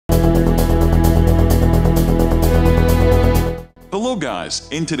Hello guys,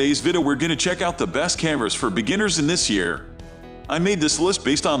 in today's video we're gonna check out the best cameras for beginners in this year. I made this list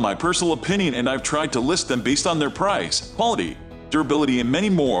based on my personal opinion and I've tried to list them based on their price, quality, durability and many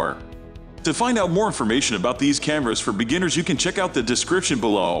more. To find out more information about these cameras for beginners you can check out the description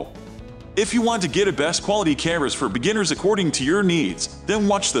below. If you want to get a best quality cameras for beginners according to your needs, then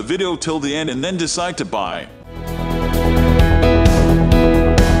watch the video till the end and then decide to buy.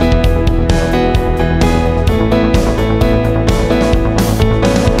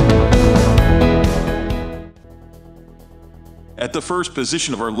 At the first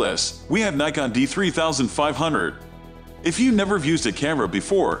position of our list, we have Nikon D3500. If you've never used a camera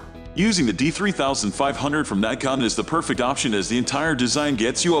before, using the D3500 from Nikon is the perfect option as the entire design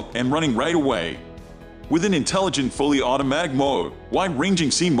gets you up and running right away. With an intelligent fully automatic mode,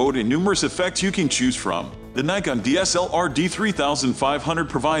 wide-ranging scene mode and numerous effects you can choose from, the Nikon DSLR D3500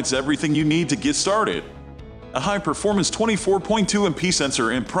 provides everything you need to get started. A high-performance 24.2 MP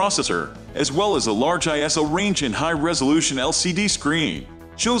sensor and processor, as well as a large ISO range and high-resolution LCD screen,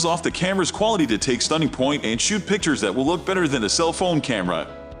 shows off the camera's quality to take stunning point and shoot pictures that will look better than a cell phone camera.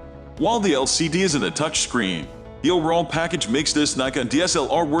 While the LCD isn't a touch screen, the overall package makes this Nikon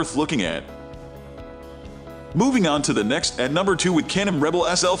DSLR worth looking at. Moving on to the next at number 2 with Canon Rebel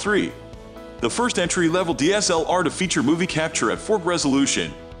SL3. The first entry-level DSLR to feature movie capture at 4K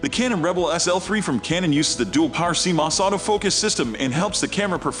resolution. The Canon Rebel SL3 from Canon uses the dual-power CMOS autofocus system and helps the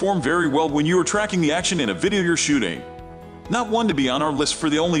camera perform very well when you are tracking the action in a video you're shooting. Not one to be on our list for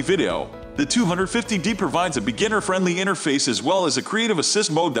the only video, the 250D provides a beginner-friendly interface as well as a creative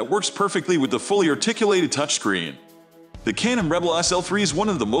assist mode that works perfectly with the fully articulated touchscreen. The Canon Rebel SL3 is one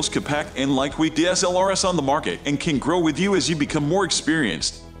of the most compact and lightweight DSLRs on the market and can grow with you as you become more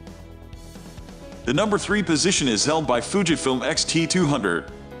experienced. The number 3 position is held by Fujifilm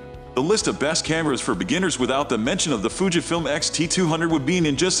X-T200. The list of best cameras for beginners without the mention of the Fujifilm X-T200 would be an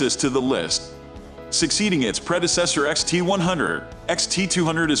injustice to the list. Succeeding its predecessor X-T100,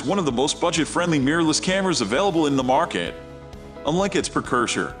 X-T200 is one of the most budget-friendly mirrorless cameras available in the market. Unlike its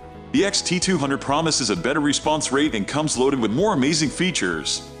precursor, the X-T200 promises a better response rate and comes loaded with more amazing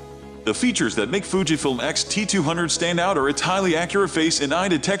features. The features that make Fujifilm X-T200 stand out are its highly accurate face and eye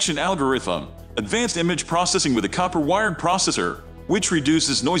detection algorithm, advanced image processing with a copper-wired processor, which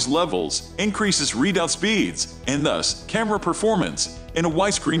reduces noise levels, increases readout speeds, and thus camera performance, and a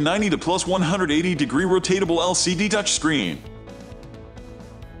widescreen 90+ 180-degree rotatable LCD touchscreen.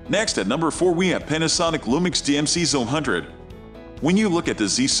 Next at number 4 we have Panasonic Lumix DMC Z100. When you look at the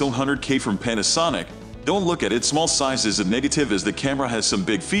Z100K from Panasonic, don't look at its small size as a negative as the camera has some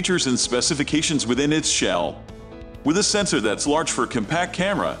big features and specifications within its shell. With a sensor that's large for a compact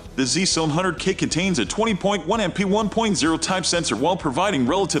camera, the Z100K contains a 20.1 MP 1.0 type sensor while providing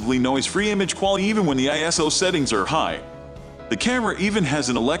relatively noise-free image quality even when the ISO settings are high. The camera even has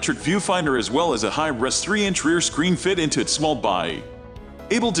an electric viewfinder as well as a high-res 3-inch rear screen fit into its small body.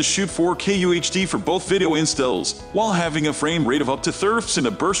 Able to shoot 4K UHD for both video and stills, while having a frame rate of up to 30 fps and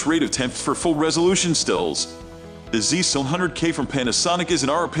a burst rate of 10 fps for full-resolution stills. The Z100K from Panasonic is, in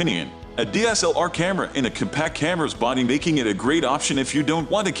our opinion, a DSLR camera in a compact camera's body, making it a great option if you don't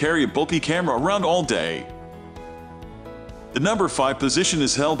want to carry a bulky camera around all day. The number 5 position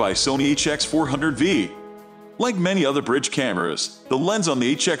is held by Sony HX400V. Like many other bridge cameras, the lens on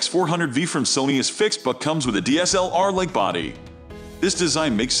the HX400V from Sony is fixed but comes with a DSLR-like body. This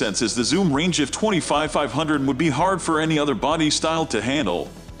design makes sense as the zoom range of 25-500 would be hard for any other body style to handle.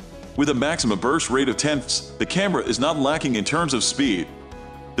 With a maximum burst rate of 10 fps, the camera is not lacking in terms of speed.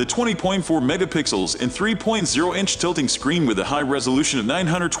 The 20.4 megapixels and 3.0-inch tilting screen with a high resolution of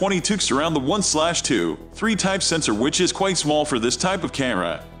 922 around the 1/2/3 type sensor, which is quite small for this type of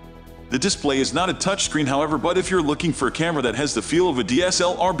camera. The display is not a touchscreen however, but if you're looking for a camera that has the feel of a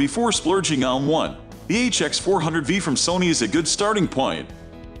DSLR before splurging on one, the HX400V from Sony is a good starting point.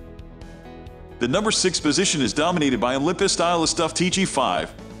 The number 6 position is dominated by Olympus Stylus TG5.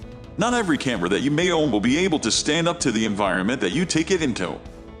 Not every camera that you may own will be able to stand up to the environment that you take it into.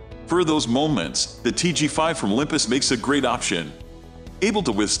 For those moments, the TG5 from Olympus makes a great option. Able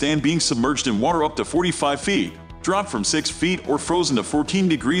to withstand being submerged in water up to 45 feet, dropped from 6 feet or frozen to 14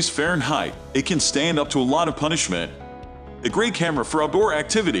 degrees Fahrenheit, it can stand up to a lot of punishment. A great camera for outdoor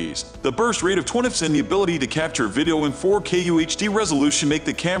activities, the burst rate of 20 fps and the ability to capture video in 4K UHD resolution make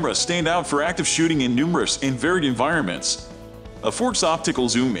the camera stand out for active shooting in numerous and varied environments. A forced optical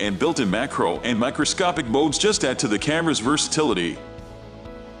zoom and built-in macro and microscopic modes just add to the camera's versatility.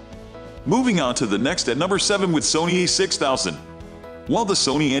 Moving on to the next at number 7 with Sony A6000. While the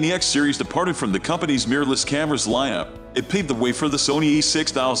Sony NEX series departed from the company's mirrorless cameras lineup, it paved the way for the Sony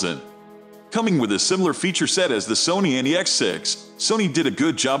A6000. Coming with a similar feature set as the Sony EOS, Sony did a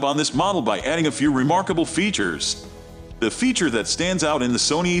good job on this model by adding a few remarkable features. The feature that stands out in the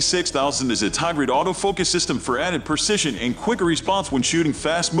Sony A6000 is its hybrid autofocus system for added precision and quicker response when shooting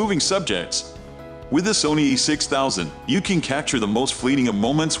fast-moving subjects. With the Sony A6000, you can capture the most fleeting of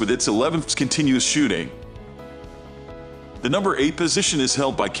moments with its 11th continuous shooting. The number 8 position is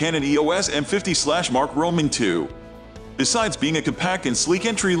held by Canon EOS M50/Mark Roman II. Besides being a compact and sleek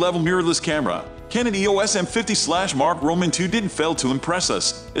entry-level mirrorless camera, Canon EOS M50/Mark Roman II didn't fail to impress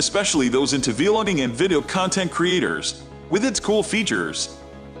us, especially those into vlogging and video content creators, with its cool features.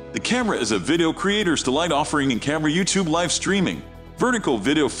 The camera is a video creator's delight, offering in-camera YouTube live streaming, vertical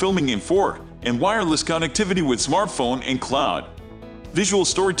video filming in 4K, and wireless connectivity with smartphone and cloud. Visual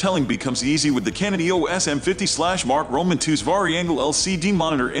storytelling becomes easy with the Canon EOS M50/Mark Roman II's vari-angle LCD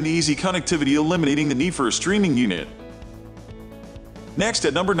monitor and easy connectivity, eliminating the need for a streaming unit. Next,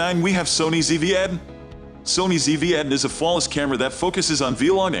 at number 9, we have Sony ZV-E10. Sony ZV-E10 is a flawless camera that focuses on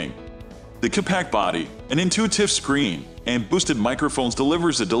vlogging. The compact body, an intuitive screen, and boosted microphones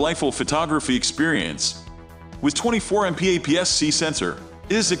delivers a delightful photography experience. With 24MP APS-C sensor,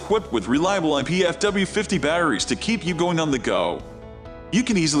 it is equipped with reliable IPFW50 batteries to keep you going on the go. You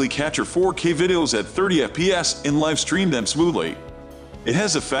can easily capture 4K videos at 30 FPS and live stream them smoothly. It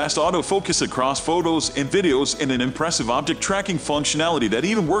has a fast autofocus across photos and videos and an impressive object tracking functionality that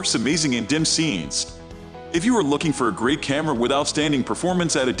even works amazing in dim scenes. If you are looking for a great camera with outstanding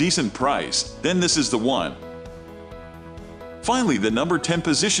performance at a decent price, then this is the one. Finally, the number 10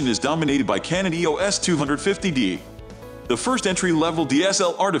 position is dominated by Canon EOS 250D. The first entry-level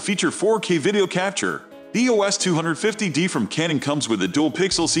DSLR to feature 4K video capture. The EOS 250D from Canon comes with a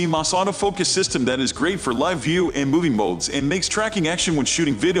dual-pixel CMOS autofocus system that is great for live view and movie modes and makes tracking action when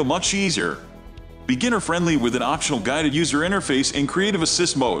shooting video much easier. Beginner-friendly with an optional guided user interface and creative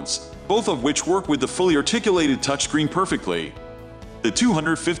assist modes, both of which work with the fully articulated touchscreen perfectly. The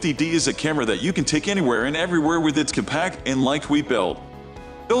 250D is a camera that you can take anywhere and everywhere with its compact and lightweight build.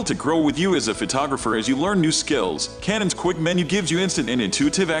 Built to grow with you as a photographer as you learn new skills, Canon's quick menu gives you instant and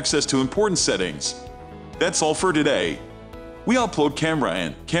intuitive access to important settings. That's all for today. We upload camera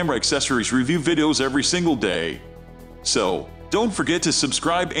and camera accessories review videos every single day. So, don't forget to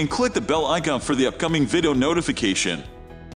subscribe and click the bell icon for the upcoming video notification.